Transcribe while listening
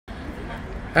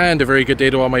And a very good day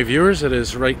to all my viewers. It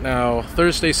is right now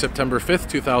Thursday, September 5th,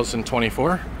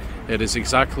 2024. It is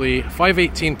exactly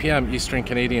 5:18 p.m. Eastern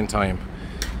Canadian time.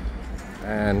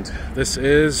 And this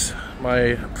is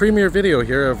my premiere video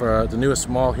here of the newest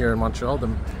mall here in Montreal, the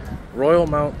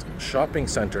Royalmount Shopping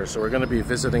Centre. So we're going to be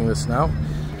visiting this now.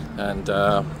 And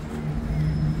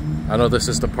I know this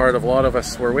is the part of a lot of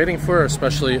us we're waiting for,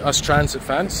 especially us transit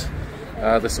fans.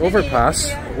 This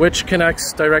overpass, which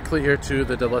connects directly here to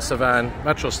the Savane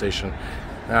Metro Station.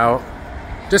 Now,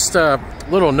 just a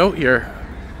little note here,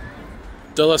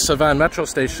 Savane Metro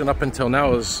Station up until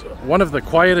now is one of the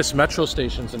quietest metro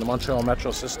stations in the Montreal Metro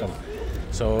System.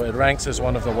 So it ranks as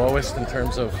one of the lowest in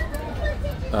terms of,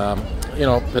 you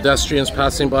know, pedestrians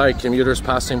passing by, commuters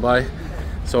passing by.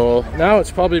 So now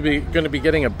it's probably going to be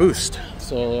getting a boost.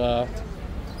 So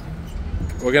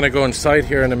we're going to go inside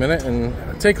here in a minute and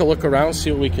take a look around, see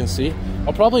what we can see.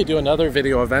 I'll probably do another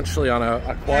video eventually on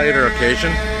a quieter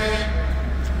occasion.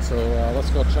 So let's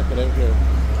go check it out here.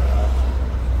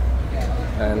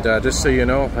 And just so you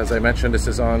know, as I mentioned, this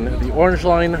is on the orange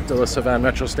line. The Savane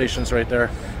Metro Station's right there.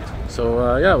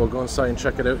 So yeah, we'll go inside and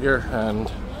check it out here and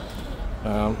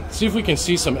see if we can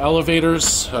see some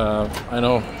elevators. I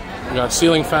know we got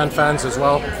ceiling fans as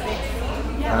well.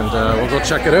 And we'll go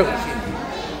check it out.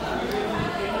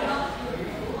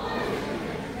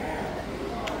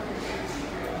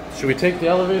 Should we take the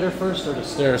elevator first or the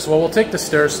stairs? Well, we'll take the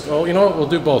stairs. Oh, you know what? We'll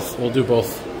do both. We'll do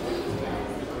both.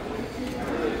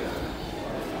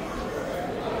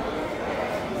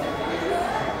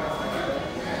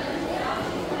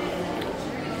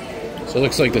 So it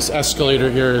looks like this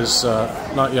escalator here is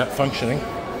not yet functioning.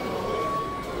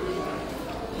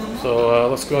 So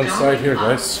let's go inside here,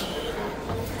 guys.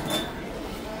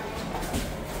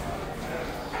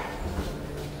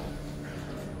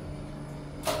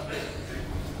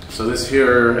 So this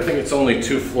here, I think it's only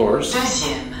 2 floors.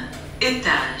 Deuxième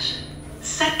étage,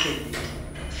 second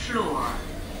floor.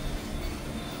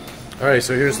 All right,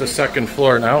 so here's the second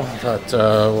floor now that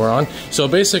we're on. So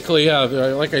basically, yeah,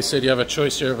 like I said, you have a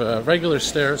choice here of regular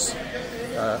stairs,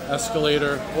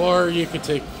 escalator, or you could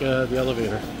take the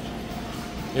elevator.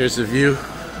 Here's the view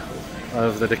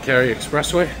of the Décarie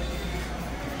Expressway.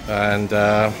 And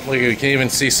look, you can even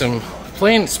see some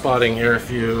plane spotting here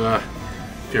if you're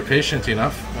patient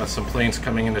enough. Some planes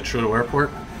coming into Trudeau Airport.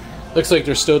 Looks like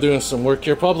they're still doing some work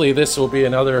here. Probably this will be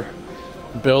another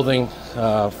building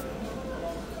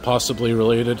possibly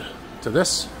related to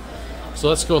this. So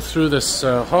let's go through this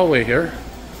hallway here.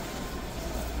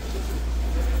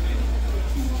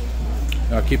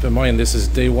 Now keep in mind this is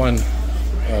day 1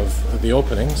 of the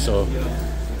opening, so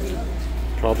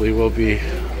probably will be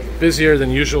busier than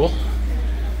usual.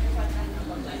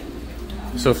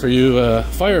 So for you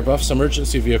fire buffs,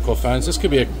 emergency vehicle fans, this could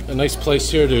be a nice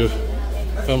place here to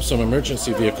film some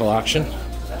emergency vehicle action.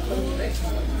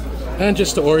 And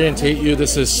just to orientate you,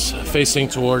 this is facing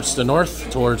towards the north,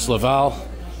 towards Laval.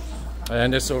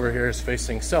 And this over here is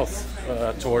facing south,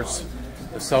 towards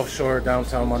the South Shore,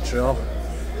 downtown Montreal.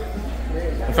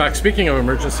 In fact, speaking of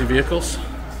emergency vehicles,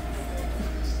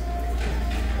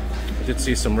 I did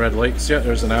see some red lights. Yeah,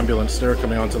 there's an ambulance there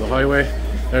coming onto the highway.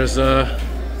 There's a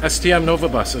STM Nova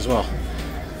bus as well.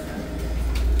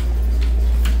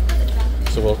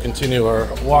 So we'll continue our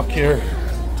walk here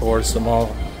towards the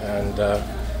mall, and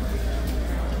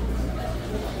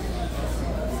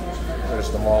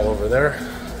there's the mall over there.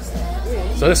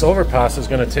 So this overpass is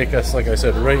going to take us, like I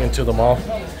said, right into the mall,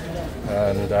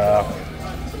 and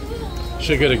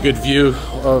should get a good view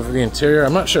of the interior.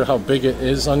 I'm not sure how big it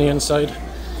is on the inside.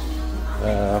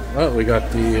 Well, we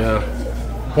got the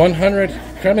 100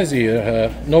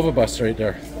 Cremazy Nova bus right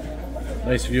there.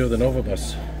 Nice view of the Nova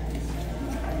bus.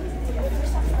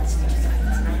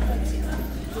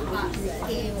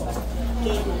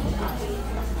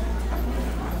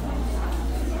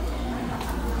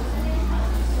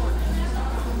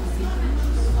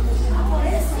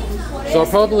 So I'll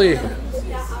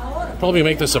probably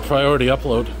make this a priority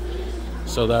upload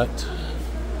so that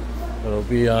it'll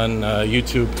be on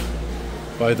YouTube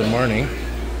by the morning,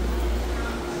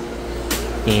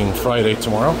 being Friday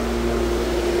tomorrow.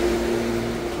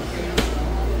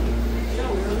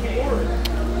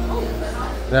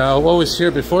 Now, what was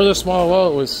here before this mall?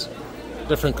 Well, it was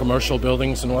different commercial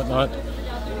buildings and whatnot.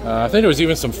 I think there was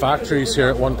even some factories here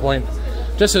at one point.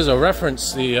 Just as a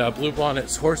reference, the Blue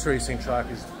Bonnets horse racing track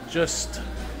is just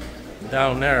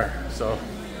down there. So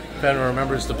if anyone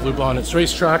remembers the Blue Bonnets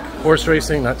racetrack, horse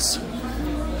racing, that's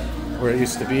where it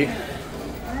used to be.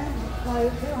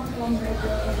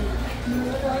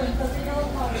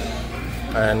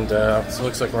 And so it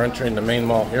looks like we're entering the main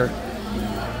mall here.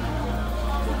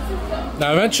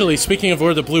 Now eventually, speaking of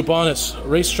where the Blue Bonnets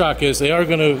racetrack is, they are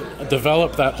going to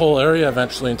develop that whole area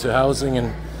eventually into housing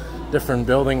and different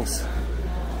buildings.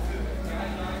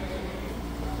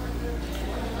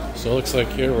 So it looks like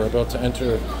here we're about to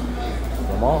enter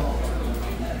the mall.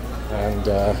 And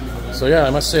so yeah,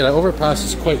 I must say that overpass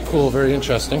is quite cool, very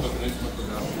interesting.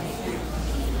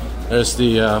 There's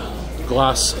the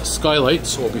glass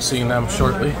skylights, we'll be seeing them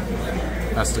shortly.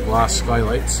 That's the glass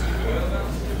skylights.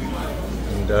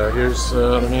 And here's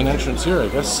the main entrance here, I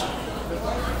guess.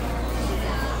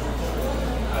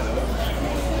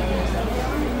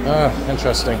 Ah,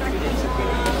 interesting.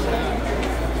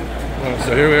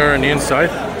 So here we are on the inside.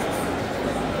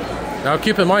 Now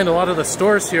keep in mind, a lot of the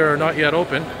stores here are not yet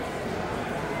open.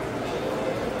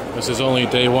 This is only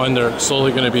day one, they're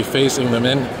slowly going to be phasing them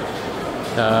in.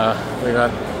 We got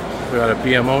a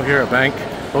BMO here, a bank.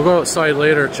 We'll go outside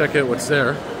later, check out what's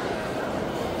there.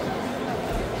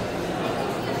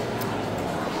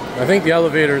 I think the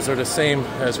elevators are the same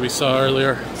as we saw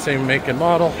earlier, same make and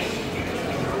model.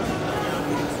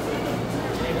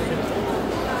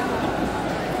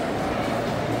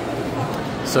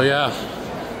 So yeah,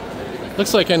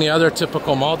 looks like any other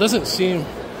typical mall. Doesn't seem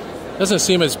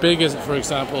as big as, for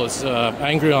example, as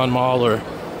Angrion Mall or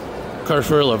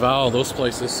Carrefour Laval, those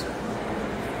places.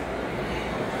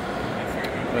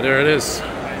 But there it is.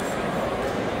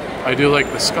 I do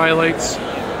like the skylights.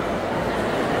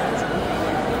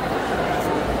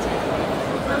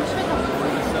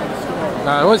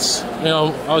 I was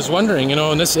wondering,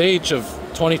 in this age of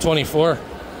 2024,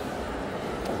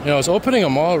 is opening a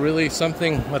mall really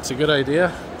something that's a good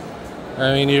idea?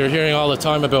 I mean, you're hearing all the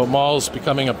time about malls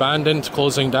becoming abandoned,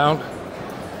 closing down.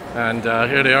 And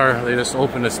here they are, they just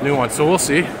opened this new one, so we'll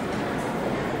see.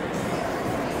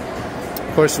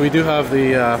 Of course, we do have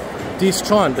the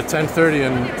Distron, the 1030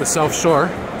 in the South Shore,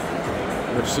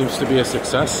 which seems to be a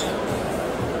success.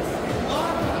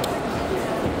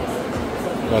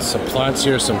 Got some plants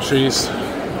here, some trees.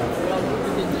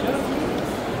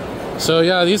 So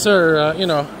yeah, these are,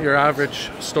 your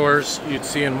average stores you'd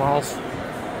see in malls.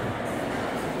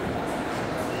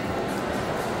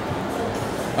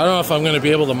 I don't know if I'm going to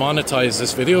be able to monetize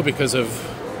this video because of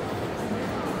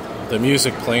the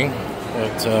music playing,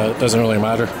 but it doesn't really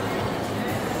matter.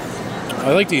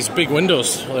 I like these big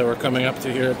windows that we're coming up to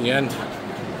here at the end.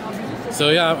 So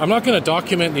yeah, I'm not going to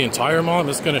document the entire mall. I'm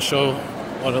just going to show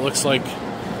what it looks like,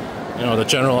 the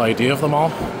general idea of the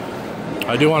mall.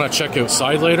 I do want to check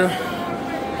outside later.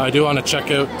 I do want to check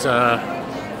out, I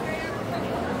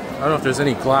don't know if there's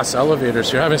any glass elevators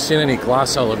here. I haven't seen any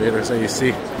glass elevators that you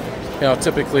see,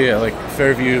 typically at like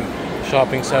Fairview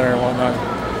Shopping Centre and whatnot.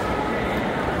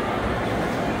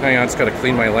 Hang on, I just got to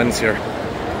clean my lens here.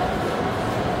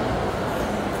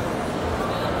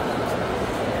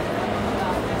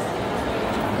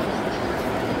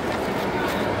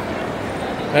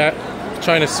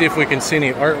 Trying to see if we can see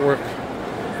any artwork.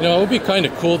 It would be kind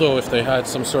of cool though if they had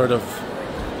some sort of,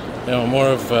 more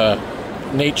of a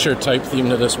nature type theme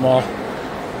to this mall.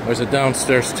 There's a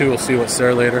downstairs too, we'll see what's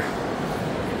there later.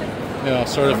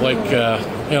 Sort of like, a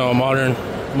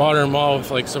modern mall with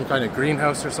like some kind of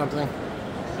greenhouse or something,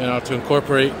 to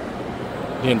incorporate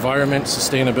the environment,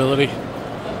 sustainability.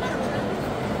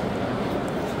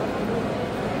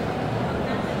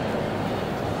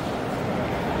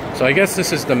 So I guess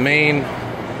this is the main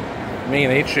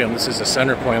atrium. This is the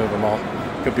center point of the mall.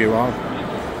 Could be wrong.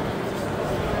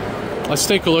 Let's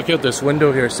take a look at this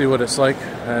window here, see what it's like.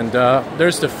 And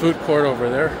there's the food court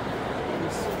over there.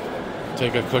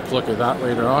 Take a quick look at that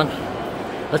later on.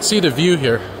 Let's see the view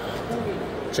here.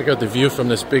 Check out the view from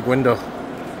this big window.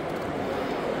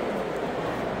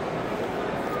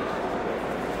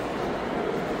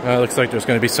 Looks like there's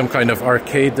going to be some kind of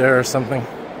arcade there or something.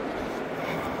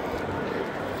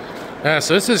 Yeah,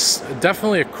 so this is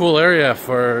definitely a cool area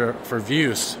for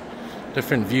views.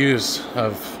 Different views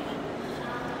of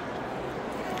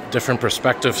different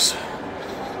perspectives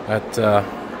that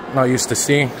I'm not used to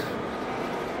seeing.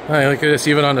 Look at this,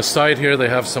 even on the side here they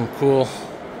have some cool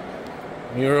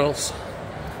murals.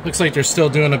 Looks like they're still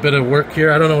doing a bit of work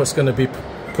here. I don't know what's going to be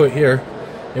put here.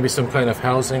 Maybe some kind of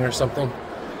housing or something.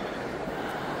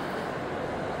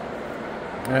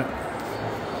 Yeah.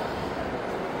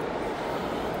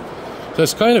 So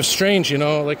it's kind of strange,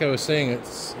 like I was saying,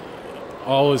 it's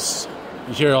always,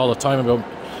 you hear all the time about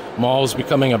malls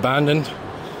becoming abandoned.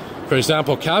 For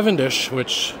example, Cavendish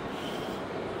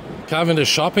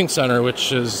Shopping Centre,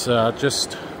 which is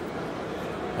just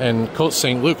in Côte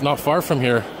St. Luc, not far from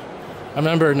here. I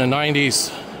remember in the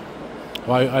 90s,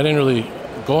 well, I didn't really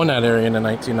go in that area in the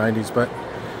 1990s, but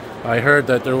I heard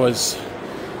that there was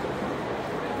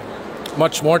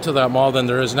much more to that mall than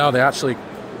there is now. They actually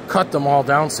cut the mall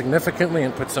down significantly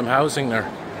and put some housing there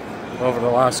over the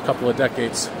last couple of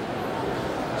decades.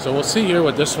 So we'll see here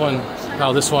what this one,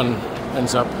 how this one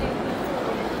ends up.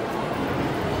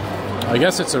 I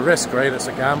guess it's a risk, right? It's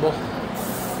a gamble.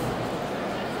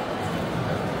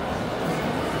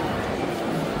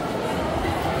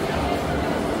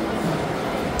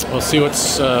 We'll see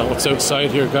what's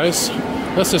outside here, guys.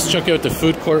 Let's just check out the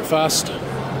food court fast.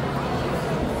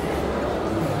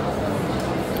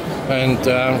 And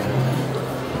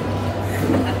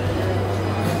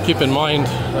keep in mind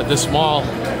that this mall,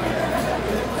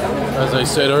 as I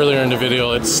said earlier in the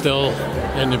video, it's still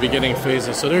in the beginning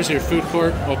phases. So there's your food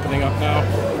court opening up now.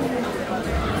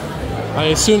 I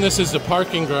assume this is the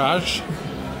parking garage.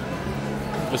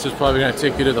 This is probably going to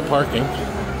take you to the parking.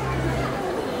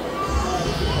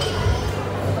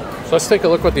 So let's take a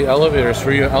look at the elevators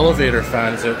for you elevator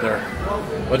fans out there.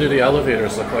 What do the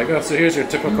elevators look like? Oh, so here's your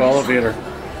typical elevator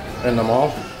in the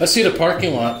mall. Let's see the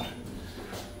parking lot.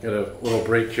 Get a little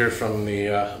break here from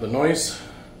the noise.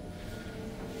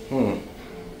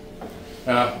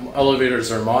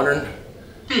 Elevators are modern.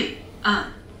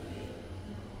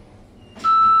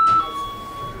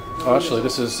 Oh, actually,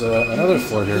 this is another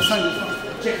floor here.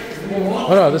 Oh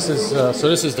no, this is so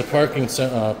this is the parking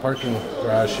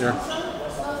garage here.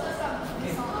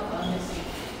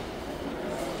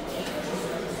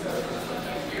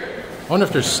 I wonder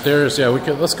if there's stairs. Yeah, we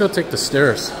could. Let's go take the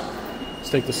stairs. Let's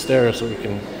take the stairs so we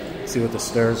can see what the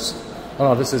stairs. Oh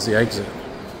no, this is the exit. I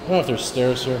don't know if there's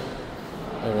stairs here.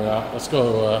 Maybe not. Let's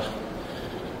go.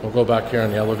 We'll go back here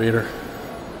on the elevator.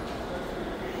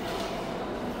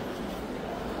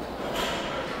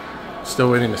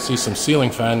 Still waiting to see some ceiling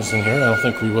fans in here. I don't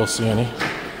think we will see any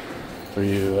for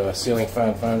you ceiling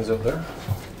fans out there.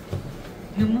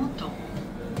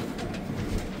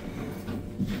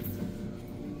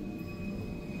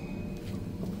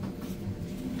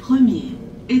 Premier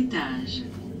étage.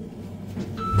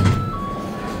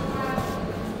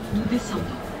 Nous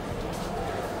descendons.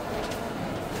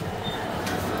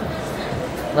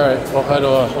 All right, we'll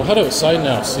head outside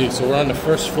now. See, so we're on the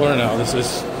first floor now. This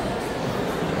is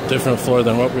a different floor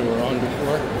than what we were on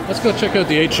before. Let's go check out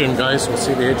the atrium, guys. We'll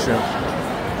see the atrium.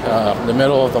 The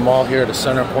middle of the mall here, the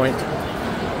center point.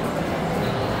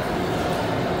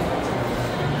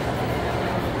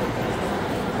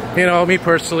 You know, me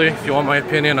personally, if you want my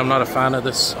opinion, I'm not a fan of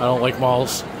this. I don't like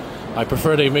malls. I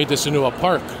prefer they made this into a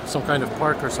park, some kind of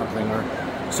park or something, or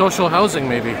social housing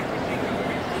maybe.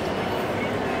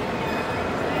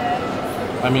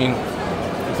 I mean,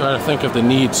 you gotta think of the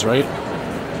needs, right?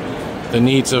 The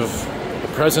needs of the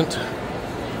present.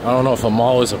 I don't know if a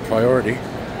mall is a priority.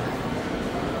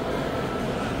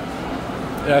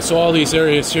 Yeah, so all these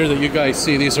areas here that you guys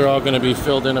see, these are all going to be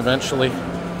filled in eventually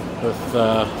with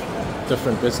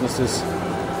different businesses,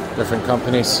 different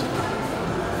companies.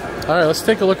 All right, let's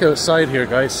take a look outside here,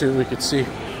 guys, see what we could see.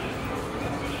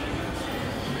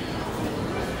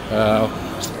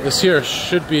 This here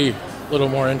should be a little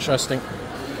more interesting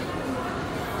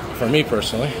for me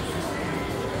personally.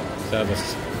 To have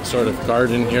this sort of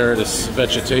garden here, this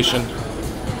vegetation.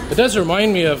 It does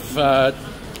remind me of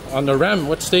on the REM.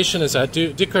 What station is that?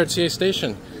 Descartier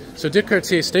Station. So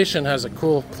Descartier Station has a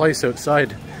cool place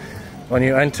outside. When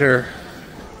you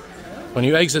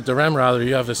exit the REM rather,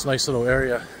 you have this nice little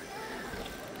area.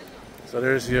 So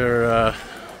there's your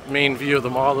main view of the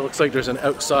mall. It looks like there's an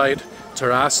outside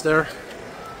terrace there.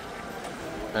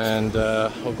 And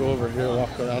we'll go over here,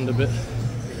 walk around a bit.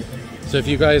 So if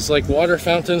you guys like water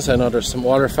fountains, I know there's some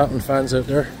water fountain fans out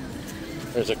there.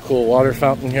 There's a cool water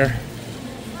fountain here.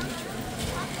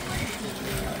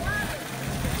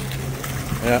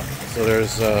 Yeah, so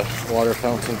there's a water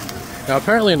fountain. Now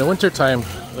apparently in the winter time,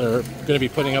 they're going to be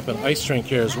putting up an ice rink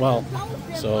here as well.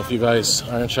 So if you guys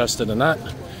are interested in that,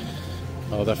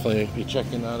 I'll definitely be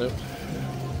checking that out.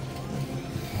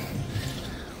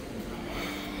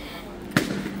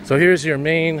 So here's your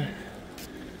main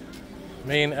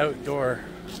outdoor,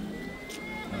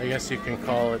 I guess you can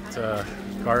call it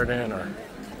garden or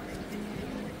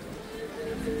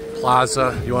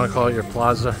plaza. You want to call it your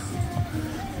plaza.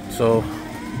 So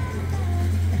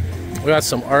we got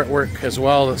some artwork as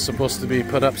well that's supposed to be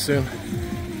put up soon.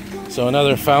 So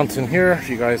another fountain here if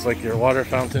you guys like your water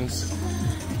fountains.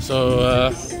 So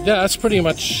yeah, that's pretty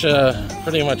much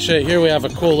it. Here we have a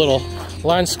cool little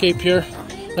landscape here.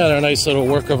 Another nice little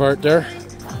work of art there.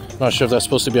 Not sure if that's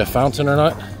supposed to be a fountain or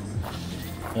not.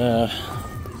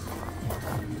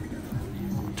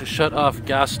 To shut off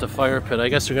gas to fire pit. I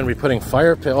guess they're going to be putting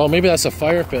fire pit. Oh, maybe that's a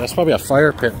fire pit. That's probably a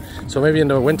fire pit. So maybe in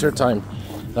the winter time,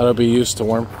 that'll be used to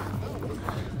warm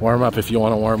up if you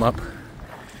want to warm up.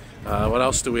 What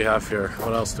else do we have here?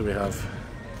 What else do we have?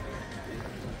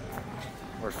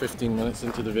 We're 15 minutes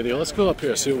into the video. Let's go up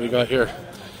here, see what we got here,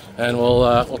 and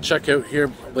we'll check out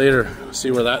here later,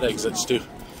 see where that exits to.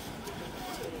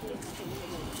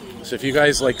 So if you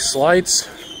guys like slides,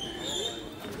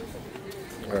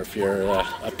 or if you're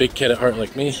a big kid at heart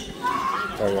like me,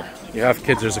 or you have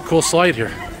kids, there's a cool slide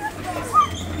here.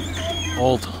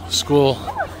 Old school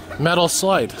metal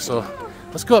slide. So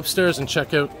let's go upstairs and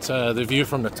check out the view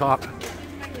from the top.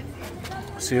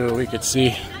 See what we could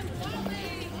see.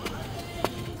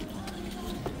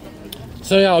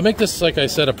 So yeah, I'll make this, like I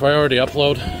said, a priority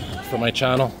upload for my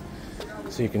channel,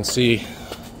 so you can see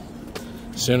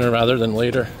sooner rather than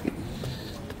later.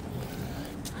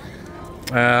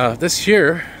 This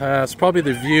here, it's probably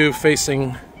the view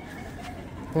facing,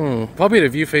 probably the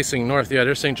view facing north. Yeah,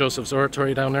 there's St. Joseph's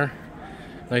Oratory down there.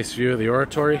 Nice view of the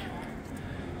oratory.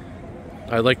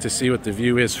 I'd like to see what the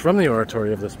view is from the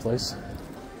oratory of this place.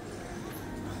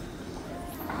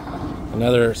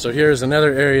 So here's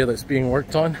another area that's being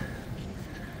worked on.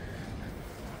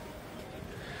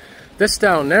 This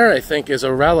down there, I think, is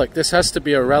a relic. This has to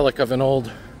be a relic of an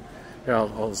old, here,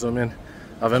 I'll zoom in,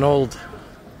 of an old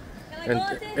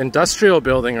industrial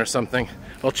building or something.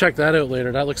 We'll check that out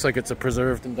later. That looks like it's a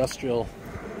preserved industrial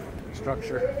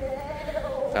structure.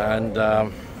 And yeah,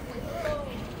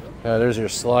 there's your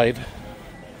slide.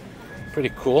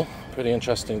 Pretty cool, pretty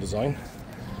interesting design.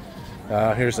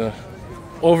 Here's an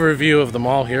overview of the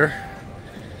mall here.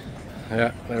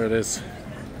 Yeah, there it is.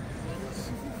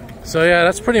 So yeah,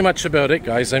 that's pretty much about it,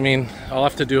 guys. I mean, I'll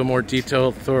have to do a more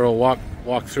detailed, thorough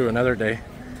walk through another day.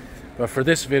 But for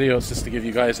this video, it's just to give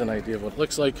you guys an idea of what it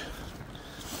looks like.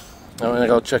 I'm gonna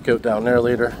go check out down there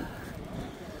later.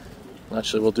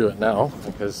 Actually, we'll do it now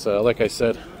because, like I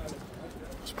said,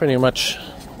 it's pretty much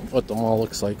what the mall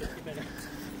looks like.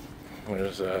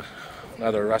 There's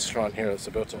another restaurant here that's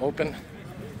about to open.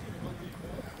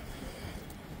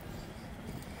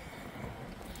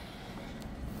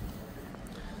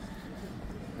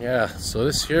 Yeah, so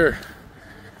this here,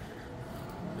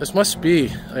 this must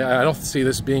be, I don't see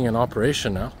this being in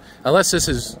operation now. Unless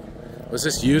was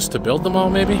this used to build the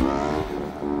mall maybe?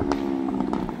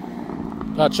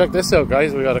 Check this out,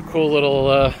 guys. We got a cool little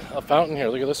a fountain here.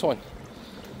 Look at this one.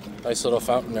 Nice little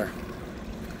fountain there.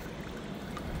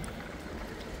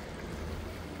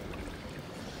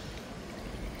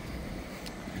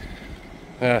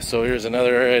 Yeah, so here's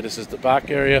another area. This is the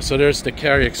back area. So there's the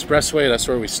Cary Expressway. That's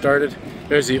where we started.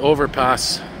 There's the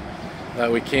overpass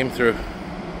that we came through.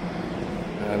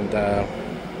 And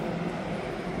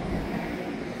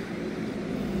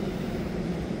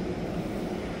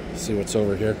see what's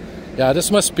over here. Yeah,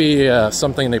 this must be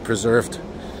something they preserved.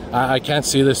 I can't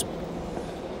see this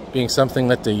being something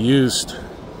that they used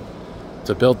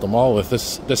to build the mall with.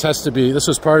 This has to be, this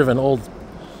was part of an old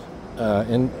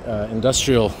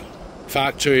industrial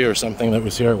factory or something that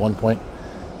was here at one point.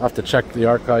 I'll have to check the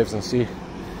archives and see.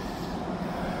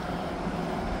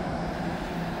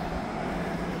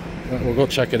 We'll go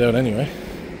check it out anyway.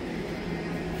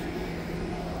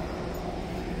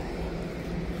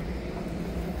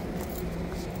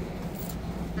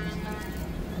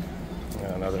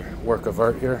 Yeah, another work of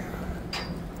art here.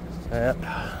 Yep.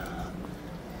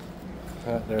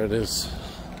 There it is.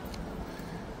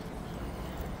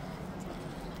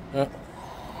 Yep.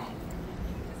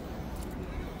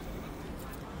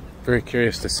 Very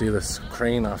curious to see this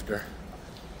crane after.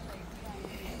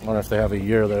 I wonder if they have a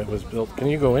year that it was built. Can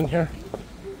you go in here?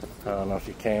 I don't know if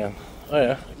you can. Oh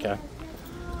yeah, you can.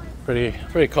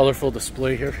 Pretty colorful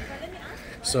display here.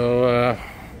 So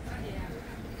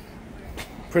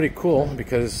pretty cool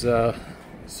because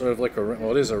sort of like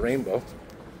well, it is a rainbow.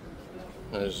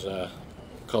 There's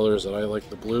colors that I like,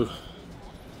 the blue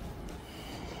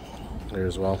there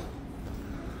as well.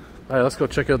 All right, let's go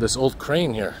check out this old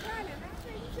crane here.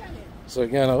 So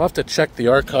again, I'll have to check the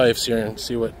archives here and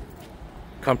see what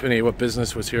company, what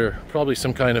business was here. Probably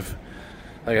some kind of,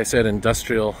 like I said,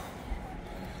 industrial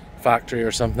factory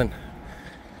or something.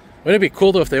 Wouldn't it be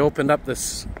cool though if they opened up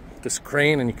this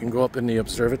crane and you can go up in the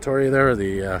observatory there, or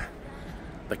the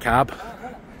cab.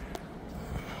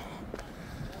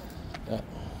 Yeah.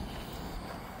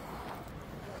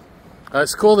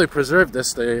 It's cool they preserved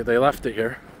this. They left it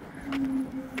here.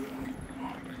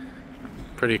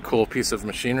 Pretty cool piece of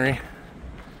machinery.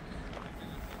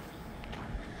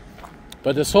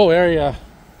 But this whole area,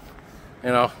 you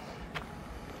know,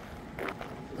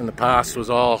 in the past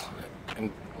was all,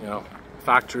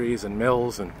 factories and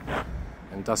mills and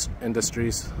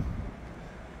industries.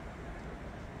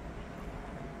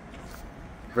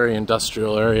 Very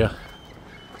industrial area.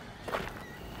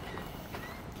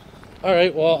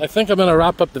 Alright, well, I think I'm going to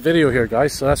wrap up the video here,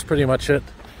 guys, so that's pretty much it.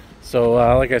 So,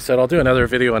 like I said, I'll do another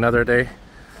video another day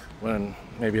when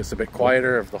maybe it's a bit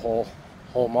quieter of the whole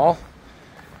mall.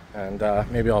 And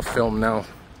maybe I'll film now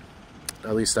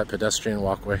at least that pedestrian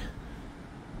walkway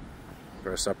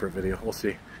for a separate video. We'll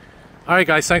see. Alright,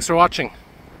 guys, thanks for watching.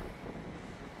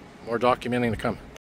 More documenting to come.